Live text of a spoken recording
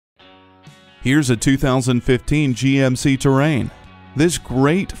Here's a 2015 GMC Terrain. This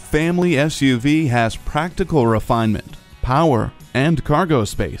great family SUV has practical refinement, power, and cargo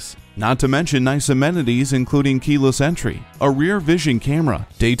space. Not to mention nice amenities including keyless entry, a rear vision camera,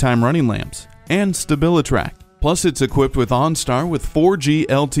 daytime running lamps, and StabiliTrak. Plus, it's equipped with OnStar with 4G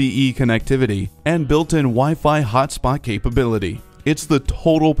LTE connectivity and built-in Wi-Fi hotspot capability. It's the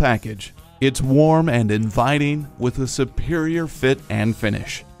total package. It's warm and inviting with a superior fit and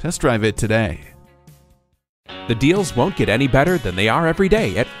finish. Test drive it today. The deals won't get any better than they are every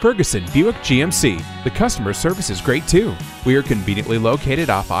day at Ferguson Buick GMC. The customer service is great too. We are conveniently located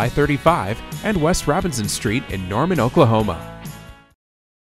off I-35 and West Robinson Street in Norman, Oklahoma.